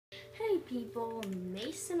people,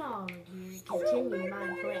 Mason Oliver here to continue my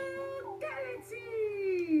play.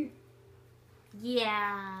 Galaxy!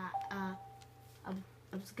 Yeah, I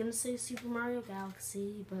was gonna say Super Mario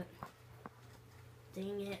Galaxy, but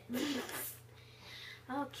dang it.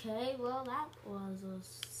 Okay, well that was a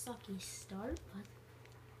sucky start,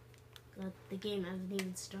 but the game hasn't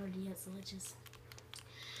even started yet, so let's just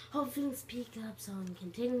hope things pick up. So I'm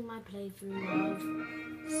continuing my playthrough of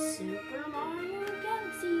Super Mario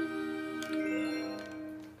Galaxy.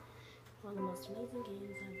 One of the most amazing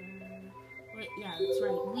games ever. Wait, yeah, that's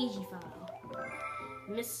right, Ouija file.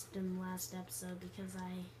 Missed them last episode because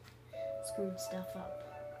I screwed stuff up.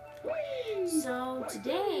 So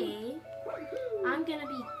today, I'm gonna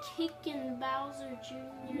be kicking Bowser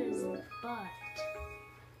Jr.'s butt.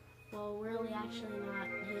 Well, really, actually not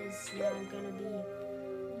his. Now I'm gonna be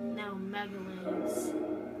Megaleg's.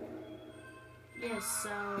 Yes,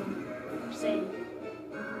 so say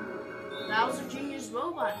Bowser Jr.'s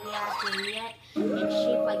robot reactor yet it's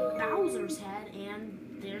shaped like Bowser's head,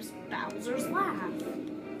 and there's Bowser's laugh.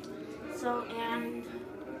 So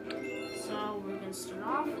we're gonna start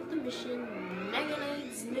off with the mission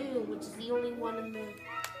Megaleg's Moon, which is the only one in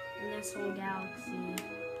this whole galaxy.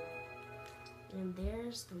 And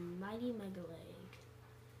there's the mighty Megaleg.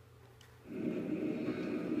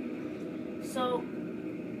 So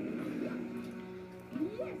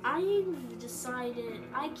I've decided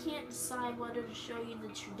I can't decide whether to show you the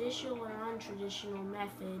traditional or untraditional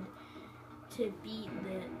method to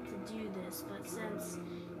do this, but since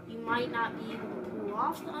you might not be able to pull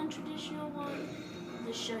off the untraditional one,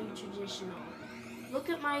 I'll show you traditional. Look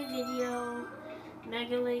at my video,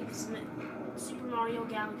 Megaleg's Super Mario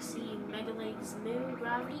Galaxy Megaleg's Moon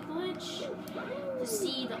Gravity Glitch, to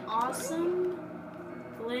see the awesome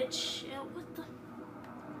glitch.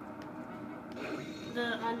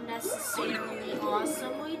 The unnecessarily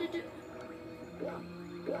awesome way to do.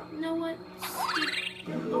 You know what?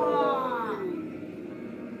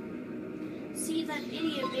 See, that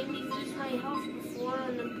idiot made me lose my health before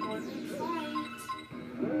an important fight.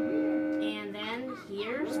 And then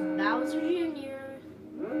here's Bowser Jr.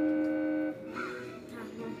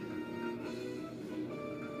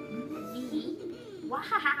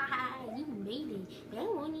 Wow, you made it. I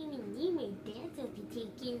won't even need my dance to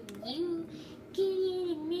take care of you. Get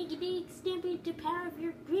in and make a big step into power of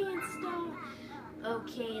your grandstar.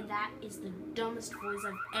 Okay, that is the dumbest voice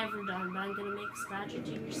I've ever done, but I'm gonna make Bowser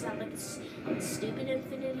Jr. sound like a stupid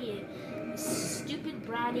infant idiot. A stupid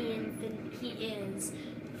bratty infant he is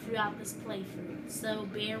throughout this playthrough. So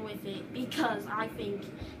bear with it, because I think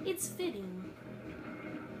it's fitting.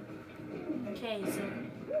 Okay, so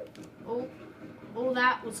oh,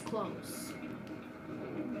 that was close.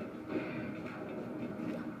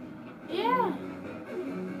 Yeah.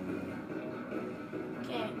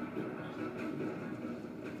 Okay.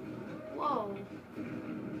 Whoa.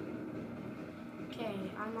 Okay,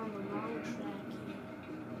 I'm on the wrong track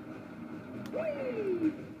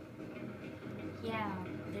here. Yeah,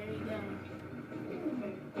 there you go.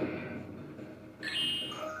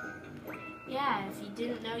 Yeah, if you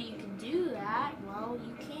didn't know you could do that, well,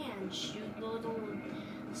 you can. Shoot little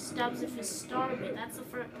stubs of a starbit. That's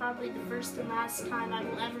probably the first and last time I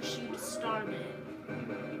will ever shoot a starbit.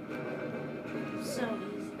 So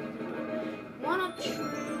easy. One up true.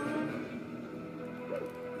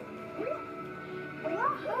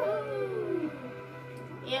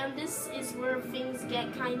 And this is where things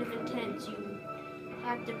get kind of intense. You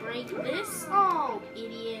have to break this. Oh,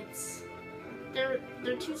 idiots. They're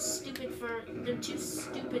too stupid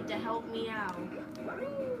to help me out.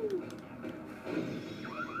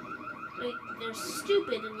 Like, they're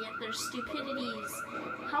stupid, and yet their stupidity is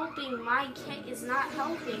not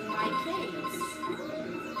helping my case.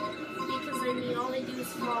 Because I mean, all they do is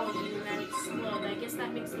follow you and then explode. I guess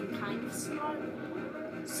that makes them kind of smart.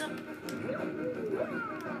 So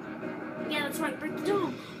yeah, that's right, break the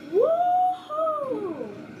dome. Woohoo!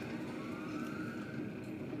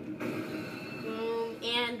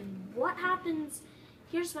 And what happens?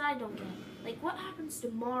 Here's what I don't get. Like, what happens to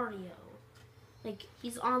Mario? Like,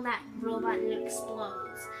 he's on that robot and it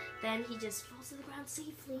explodes. Then he just falls to the ground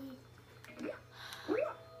safely.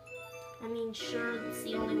 I mean, sure, that's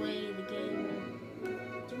the only way the game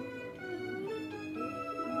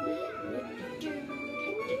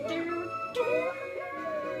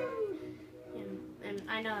and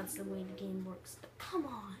I know that's the way the game works, but come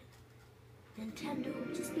on. Nintendo,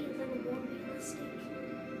 just be a little more realistic.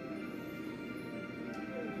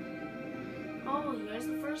 Oh, here's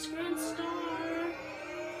the first Grand Star.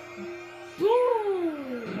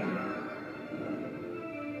 Boom!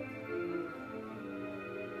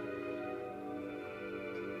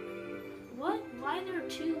 Why there are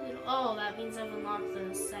two little... Oh, that means I've unlocked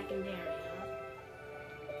the second area.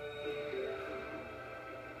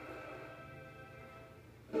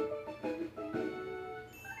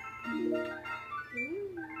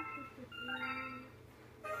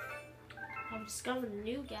 I've discovered a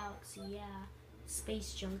new galaxy, yeah.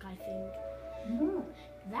 Space junk, I think.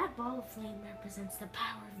 That ball of flame represents the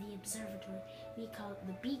power of the observatory. We call it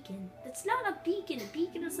the beacon. That's not a beacon. A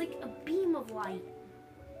beacon is like a beam of light.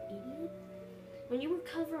 Idiot. When you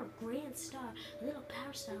recover a grand star, a little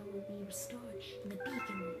power star will be restored and the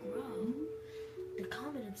beacon will grow. The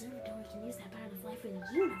Comet Observatory can use that power to fly for the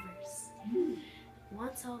universe.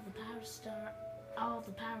 Once all the power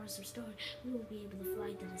is restored, we will be able to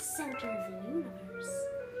fly to the center of the universe.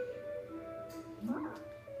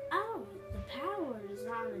 Oh, the power is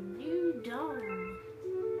on a new dome.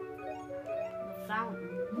 The fountain.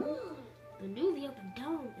 The newly opened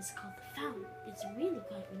dome is called the fountain. It's really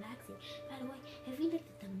quite relaxing. By the way, have you looked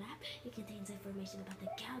at the map? It contains information about the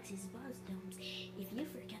galaxies as well as domes. If you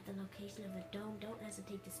forget the location of a dome, don't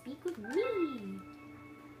hesitate to speak with me.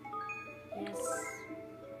 Yes.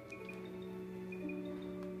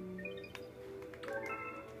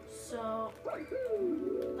 So,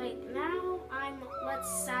 like now, let's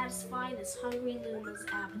satisfy this hungry Luna's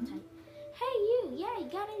appetite. Hey you, yeah, you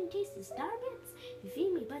got any taste of Star Bits? If you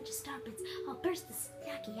feed me a bunch of Star Bits, I'll burst the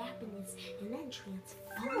snacky happiness and then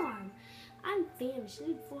transform. I'm famished,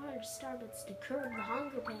 need 400 Star Bits to curb the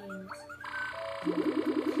hunger pains.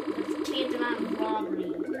 That's tantamount robbery.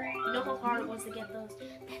 You know how hard it was to get those?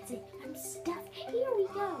 That's it, I'm stuffed. Here we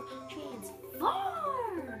go,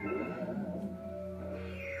 transform!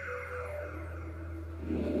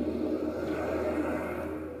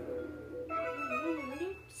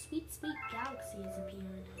 Sweet, sweet galaxy has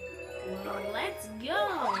appeared. Well, let's go!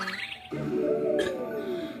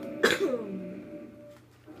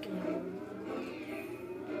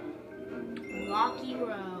 Rocky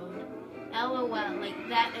Road. LOL, like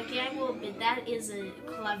that, okay, I will admit, that is a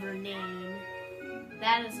clever name.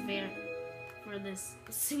 That is very, for this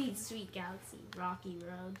sweet, sweet galaxy, Rocky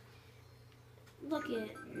Road. Look at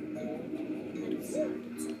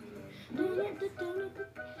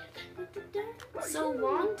So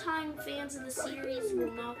long-time fans of the series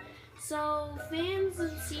will know. So fans of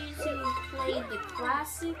the series who have played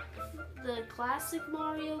the classic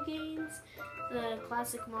Mario games, the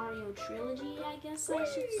classic Mario trilogy, I guess I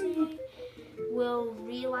should say, will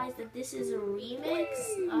realize that this is a remix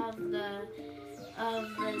of the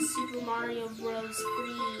Super Mario Bros.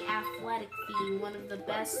 3 Athletic Theme, one of the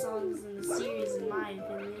best songs in the series in my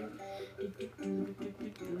opinion.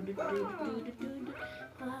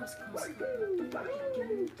 Oh, that was close.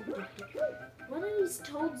 What are these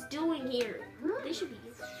toads doing here? They should be...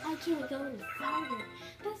 I can't go any farther.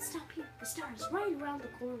 Let's stop here. The star is right around the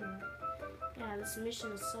corner. Yeah, this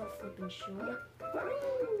mission is so flippin' short.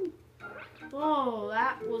 Oh,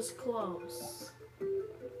 that was close.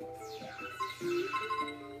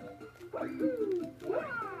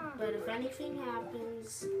 But if anything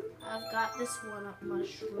happens, I've got this one-up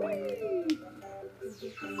mushroom.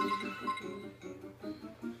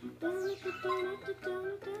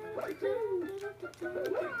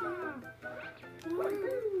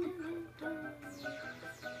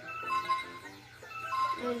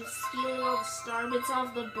 And stealing all the star bits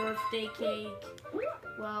off the birthday cake.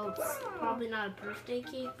 Well, it's probably not a birthday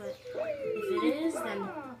cake, but if it is, then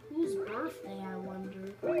whose birthday, I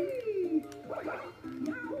wonder?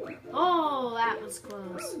 Oh, that was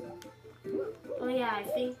close. Oh yeah, I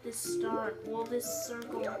think this star, well, this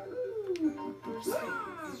circle.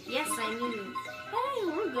 Yes, I knew. Hey,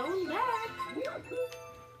 we're going back.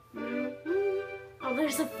 Oh,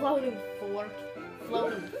 there's a floating fork.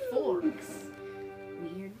 Floating forks.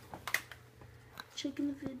 Weird. Checking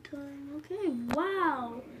the vid time. Okay,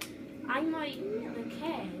 wow. I might,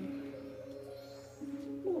 okay.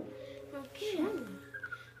 Okay.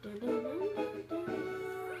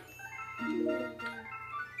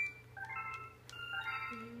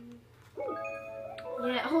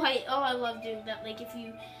 Yeah, I love doing that. Like, if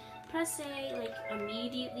you press A, like,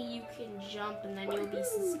 immediately you can jump and then you'll be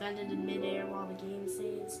suspended in midair while the game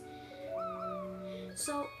saves.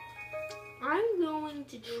 So, I'm going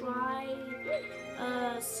to try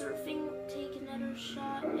surfing, take another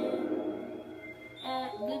shot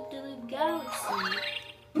at Loop-de-Loop Galaxy.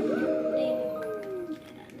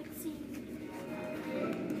 Let's see.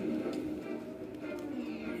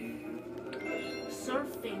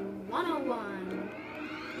 Surfing 101.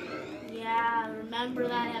 Yeah, remember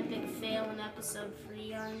that epic fail in episode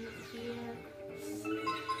 3 on here?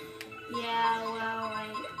 Yeah,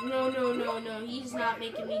 well, no, he's not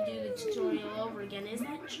making me do the tutorial over again. Is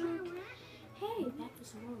that jerk? Hey, that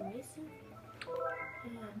was more racing.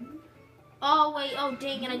 Yeah. Oh, wait. Oh,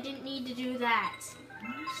 dang it. I didn't need to do that.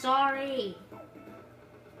 Sorry.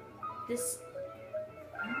 This...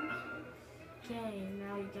 Okay,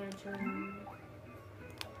 now you gotta turn...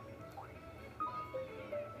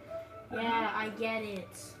 Yeah, I get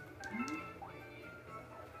it.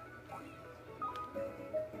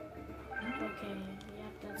 Okay,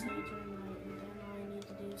 yep, that's how you turn right. And then all I need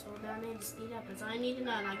to do is hold down A to speed up. That's all I need to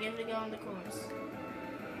know. And I'll give it a go on the course.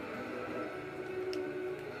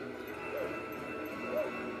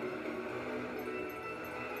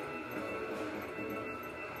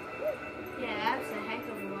 Yeah, that's a heck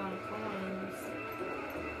of a lot of coins.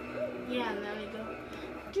 Yeah, and then we go.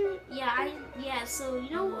 Dude, yeah, so you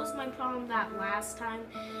know what was my problem that last time?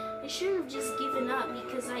 I should have just given up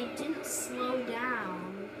because I didn't slow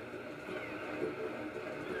down.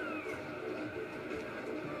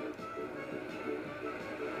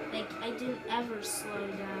 Like, I didn't ever slow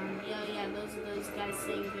down. Yeah, those are those guys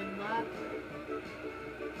saying good luck.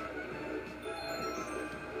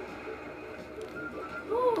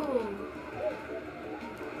 Ooh.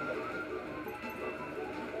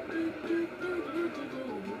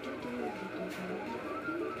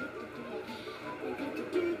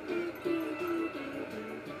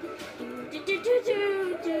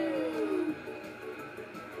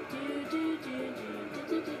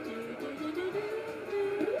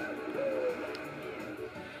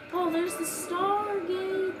 Oh, there's the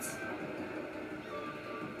Stargate.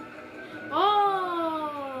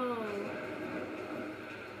 Oh.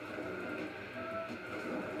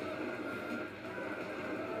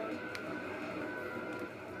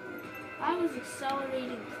 I was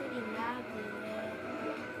accelerating pretty madly there.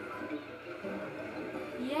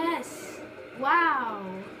 Yes! Wow!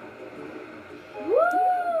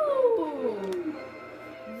 Woo!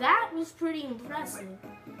 That was pretty impressive.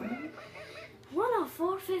 1 of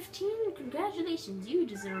 415, congratulations, you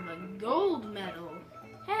deserve a gold medal.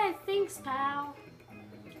 Hey, thanks, pal.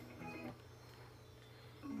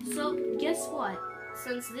 So, guess what?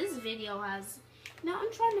 Since this video has... Now,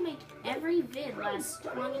 I'm trying to make every vid last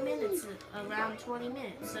 20 minutes, around 20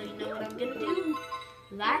 minutes. So, you know what I'm gonna do?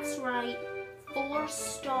 That's right, 4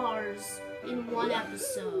 stars in 1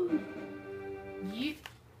 episode.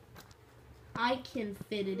 I can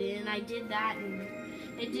fit it in. I did that, and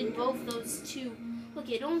I did both those 2. Look,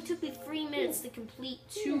 it only took me 3 minutes to complete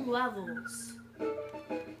 2 levels.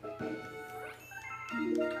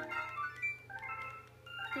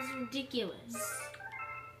 It's ridiculous.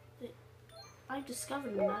 I've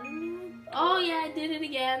discovered another new one. Oh yeah, I did it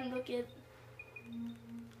again. Look at.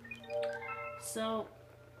 So,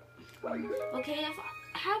 okay.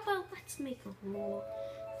 How about let's make a rule?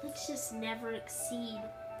 Let's just never exceed.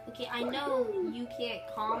 Okay, I know you can't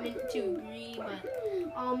comment to agree, but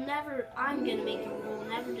I'm gonna make a rule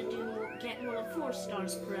never to get more than 4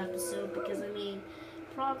 stars per episode because I mean,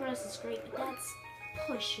 progress is great, but that's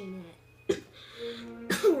pushing it.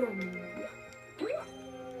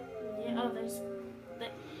 Yeah, oh, there's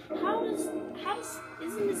that.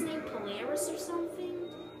 Isn't his name Polaris or something?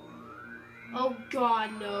 Oh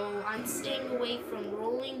God, no! I'm staying away from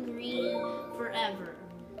Rolling Green forever.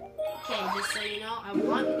 Okay, just so you know, I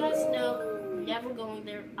want you guys to know, never going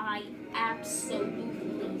there. I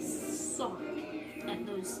absolutely suck at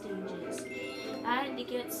those stages. I had to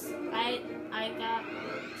get, I got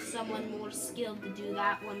someone more skilled to do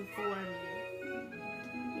that one for me.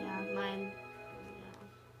 Yeah, mine.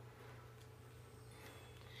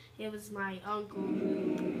 Yeah. It was my uncle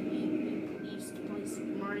who used to play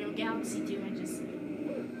Super Mario Galaxy 2. I just said.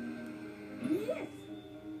 Yes.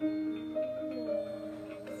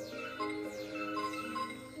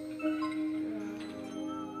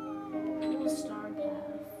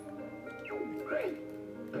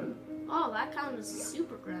 Oh, that counts as a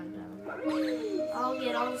super ground down. I'll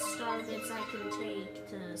get all the star bits I can take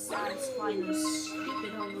to satisfy those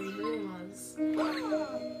stupid hungry Lumas.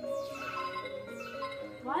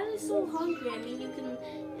 Why are they so hungry? I mean, you can,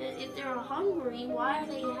 if they're hungry, why are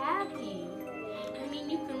they happy? I mean,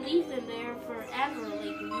 you can leave them there forever,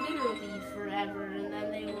 like literally forever, and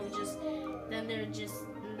then they will just, then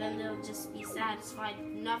they'll just be satisfied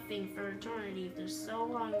with nothing for eternity if they're so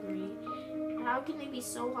hungry. How can they be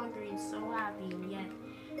so hungry and so happy, and yet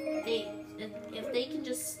if they can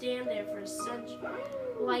just stand there for a century?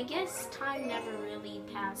 Well, I guess time never really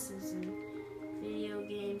passes in video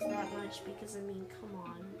games that much because, I mean, come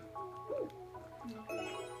on.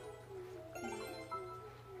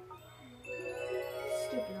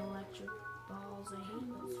 Stupid electric balls, I hate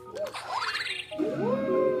those things.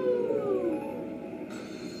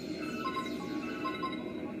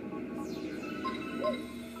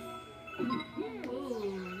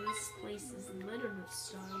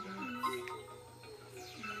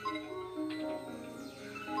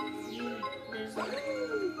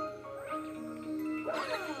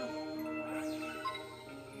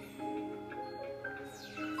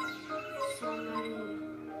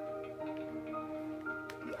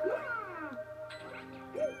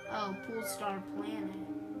 Pool Star Planet.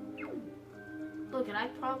 Look, and I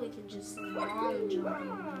probably can just long jump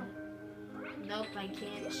over it. Nope, I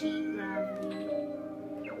can't cheat gravity.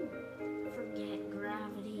 Forget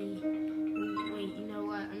gravity. Wait, you know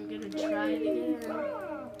what? I'm gonna try it again.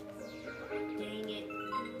 Dang it.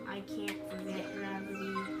 I can't forget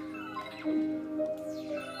gravity.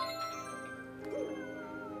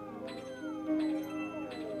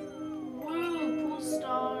 Woo! Pool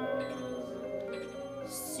stars.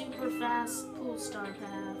 Super fast pool star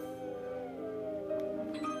path.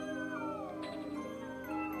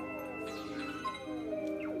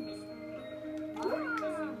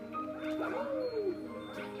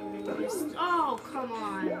 Oh, come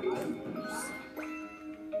on.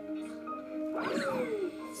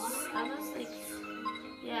 Are those like,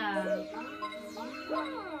 yeah.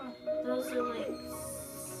 Those are like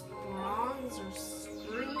spawns or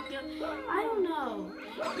spring. I don't know.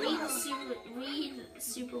 Read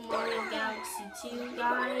Super Mario Galaxy 2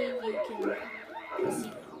 guide. You can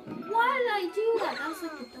see. Why did I do that? That was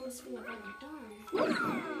like the dumbest thing I've ever done.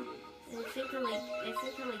 I think they're like, I don't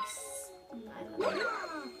know.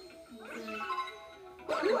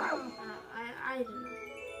 I don't know.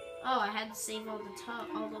 Oh, I had to save all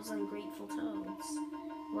those ungrateful toads.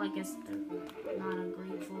 Well, I guess they're not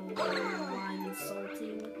ungrateful. I don't know why I'm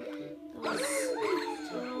insulting those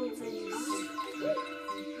toads.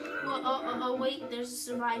 Oh, wait, there's a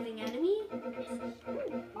surviving enemy?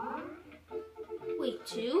 Wait,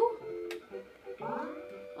 2?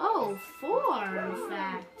 Oh, 4, in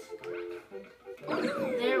fact.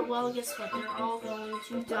 Well, guess what? They're all going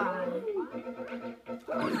to die.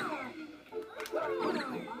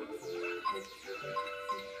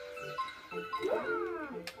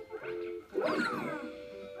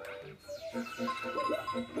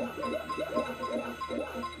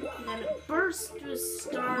 Then it burst with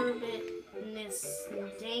starbitness.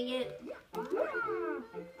 Dang it.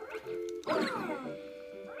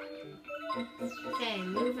 Okay,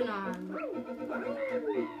 moving on.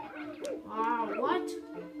 Wow, what?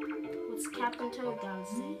 What's Captain Toad gotta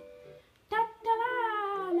say?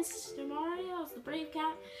 Da-da-da! Mr. Mario is the brave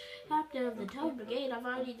captain of the Toad Brigade. I've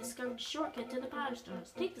already discovered a shortcut to the Power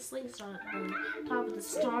Stars. Take the slingshot at the top of the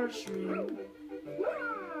star shroom.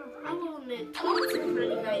 I will admit, Toad's a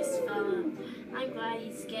pretty nice fella. I'm glad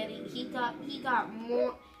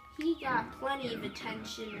he got plenty of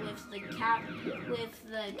attention with the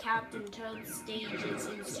Captain Toad stages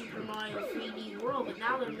in Super Mario 3D World, but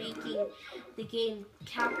now they're making the game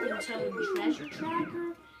Captain Toad Treasure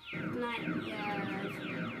Tracker. And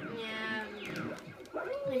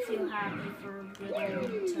I feel happy for a good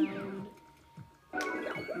old Toad.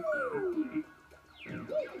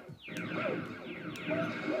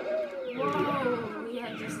 Whoa! Yeah,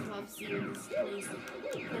 I just love seeing this place.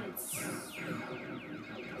 But it's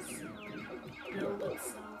build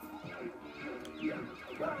itself.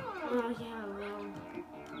 Oh yeah, well.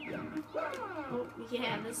 Oh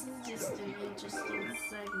yeah, this is just an interesting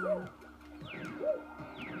segment.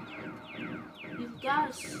 You've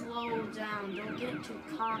got to slow down. Don't get too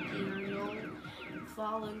cocky or you'll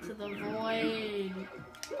fall into the void.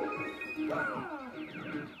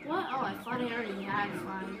 What? Oh, I thought I already had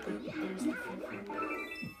 5, but there's the 5th one.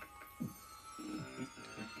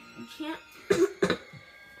 You can't.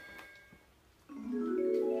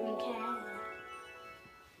 Okay.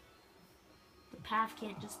 The path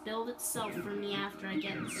can't just build itself for me after I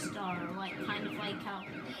get the star. Kind of like how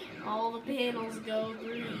all the panels go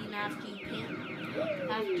green after you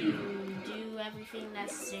do everything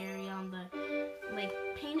necessary on the,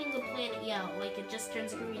 painting the planet yellow. It just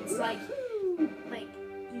turns green. It's like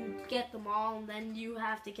you get them all and then you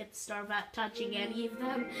have to get the star without touching any of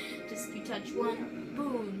them. Just if you touch one,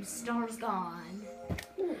 boom, star's gone.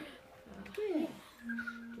 You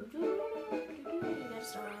gotta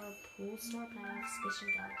start a pool star path, Station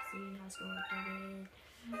Galaxy, high school updated,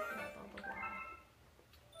 blah blah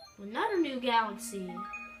blah. Another new galaxy.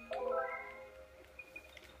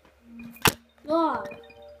 Oh.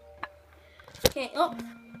 Okay, oh,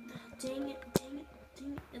 dang it.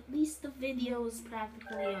 At least the video is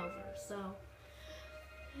practically over, so.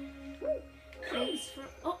 Thanks for,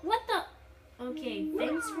 oh, what the? Okay,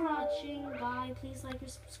 thanks for watching, bye, please like or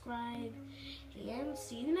subscribe, and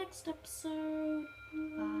see you next episode,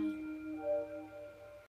 bye.